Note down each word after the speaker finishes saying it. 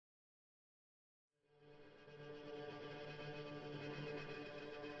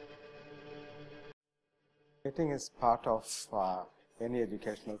Debating is part of any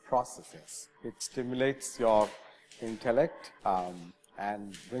educational processes. It stimulates your intellect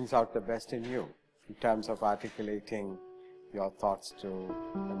and brings out the best in you in terms of articulating your thoughts to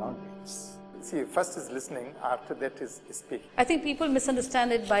an audience. See, first is listening, after that is speaking. I think people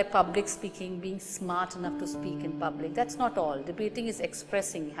misunderstand it by public speaking, being smart enough to speak in public. That's not all. Debating is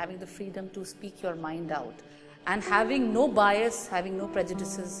expressing, having the freedom to speak your mind out, and having no bias, having no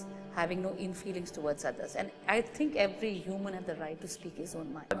prejudices, having no ill feelings towards others. And I think every human has the right to speak his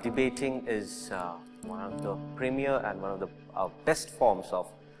own mind. Debating is one of the premier and one of the best forms of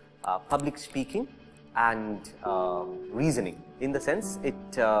public speaking and reasoning. In the sense, it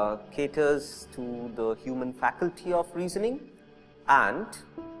caters to the human faculty of reasoning and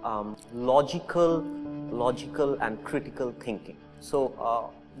logical and critical thinking.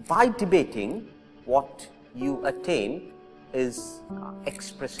 So by debating, what you attain is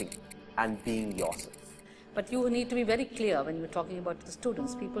expressing and being yourself. But you need to be very clear when you're talking about the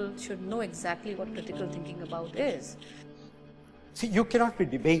students. People should know exactly what critical thinking about is. See, you cannot be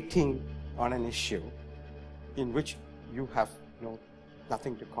debating on an issue in which you have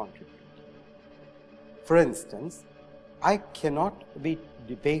nothing to contribute. For instance, I cannot be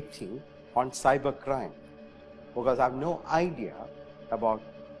debating on cybercrime because I have no idea about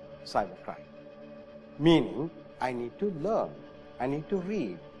cybercrime. Meaning, I need to learn, I need to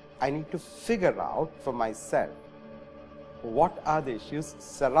read, I need to figure out for myself what are the issues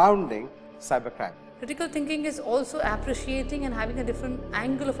surrounding cybercrime. Critical thinking is also appreciating and having a different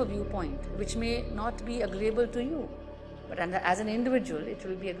angle of a viewpoint, which may not be agreeable to you, but as an individual, it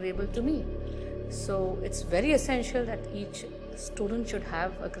will be agreeable to me. So it's very essential that each student should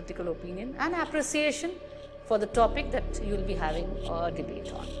have a critical opinion and appreciation for the topic that you will be having a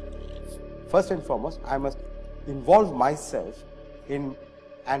debate on. First and foremost, I must involve myself in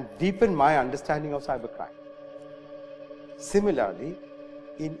and deepen my understanding of cybercrime. Similarly,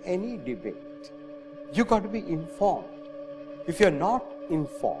 in any debate, you got to be informed. If you're not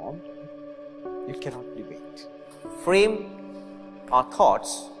informed, you cannot debate. Frame our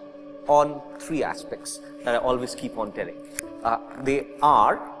thoughts on three aspects that I always keep on telling. They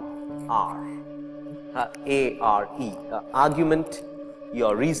are A-R-E, argument,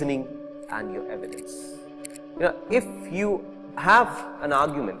 your reasoning, and your evidence. If you have an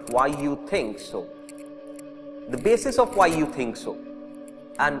argument why you think so, the basis of why you think so,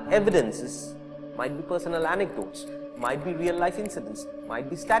 and evidences might be personal anecdotes, might be real life incidents, might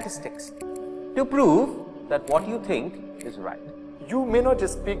be statistics, to prove that what you think is right. You may not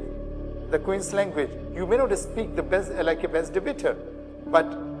speak the Queen's language, you may not speak the best like a best debater, but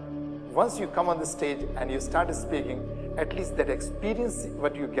once you come on the stage and you start speaking, at least that experience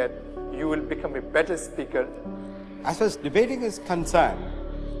what you get, you will become a better speaker. As far as debating is concerned,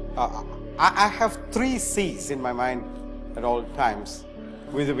 I have 3 C's in my mind at all times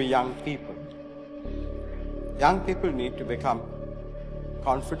with young people. Young people need to become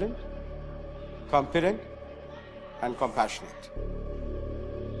confident, competent, and compassionate.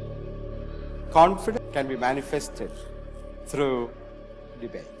 Confidence can be manifested through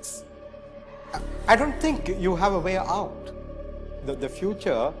debates. I don't think you have a way out. The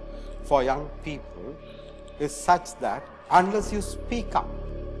future for young people is such that unless you speak up,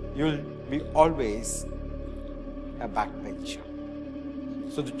 you'll be always a backbencher.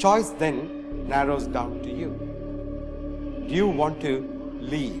 So the choice then narrows down to you. Do you want to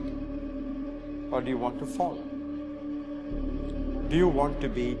lead or do you want to follow? Do you want to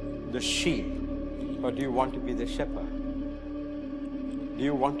be the sheep or do you want to be the shepherd? Do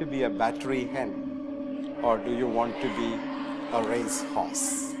you want to be a battery hen or do you want to be a race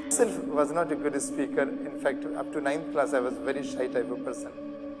horse? I myself was not a good speaker. In fact, up to 9th class, I was a very shy type of person.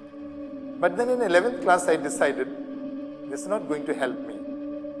 But then in 11th class, I decided this is not going to help me.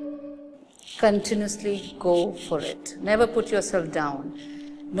 Continuously go for it. Never put yourself down.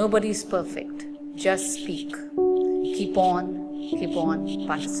 Nobody is perfect. Just speak. Keep on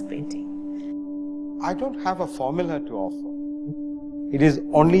participating. I don't have a formula to offer. It is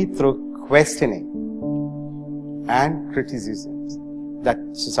only through questioning and criticisms that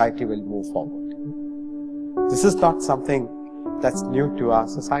society will move forward. This is not something that's new to our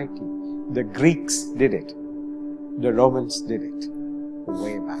society. The Greeks did it. The Romans did it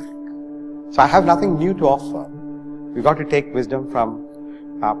way back. So I have nothing new to offer. We've got to take wisdom from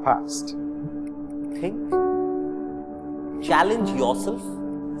our past. Think, challenge yourself.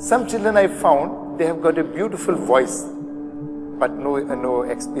 Some children I found, they have got a beautiful voice, but no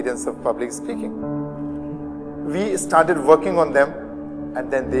experience of public speaking. We started working on them, and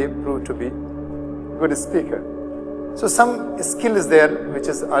then they proved to be good speaker. So some skill is there, which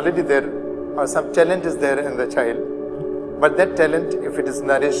is already there or some talent is there in the child, but that talent, if it is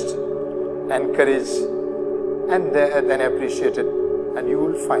nourished, encouraged, and then appreciated, and you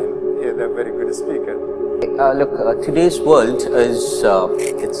will find he is a very good speaker. Look, today's world is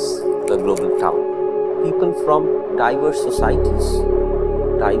it's a global town. People from diverse societies,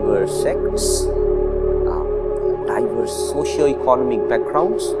 diverse sects, diverse socio-economic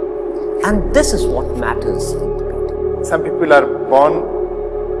backgrounds, and this is what matters in debating. Some people are born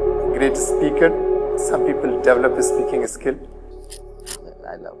great speaker, some people develop a speaking skill.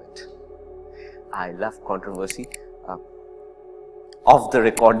 I love it. I love controversy. Off the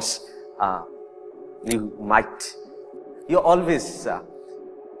records, you're always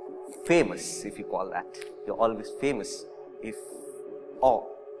famous, if you call that. You're always famous or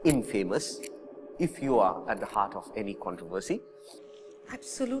infamous if you are at the heart of any controversy.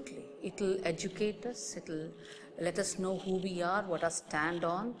 Absolutely. It will educate us, it will let us know who we are, what our stand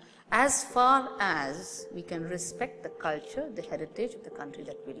on, as far as we can respect the culture, the heritage of the country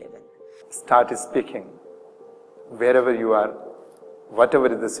that we live in. Start speaking. Wherever you are, whatever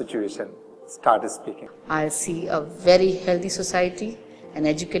is the situation, start speaking. I see a very healthy society, an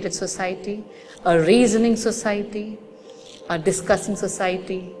educated society, a reasoning society, a discussing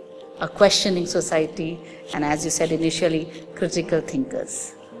society, a questioning society, and as you said initially, critical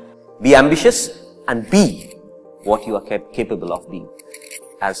thinkers. Be ambitious and be what you are capable of being.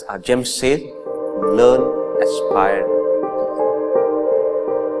 As our gems say, learn, aspire,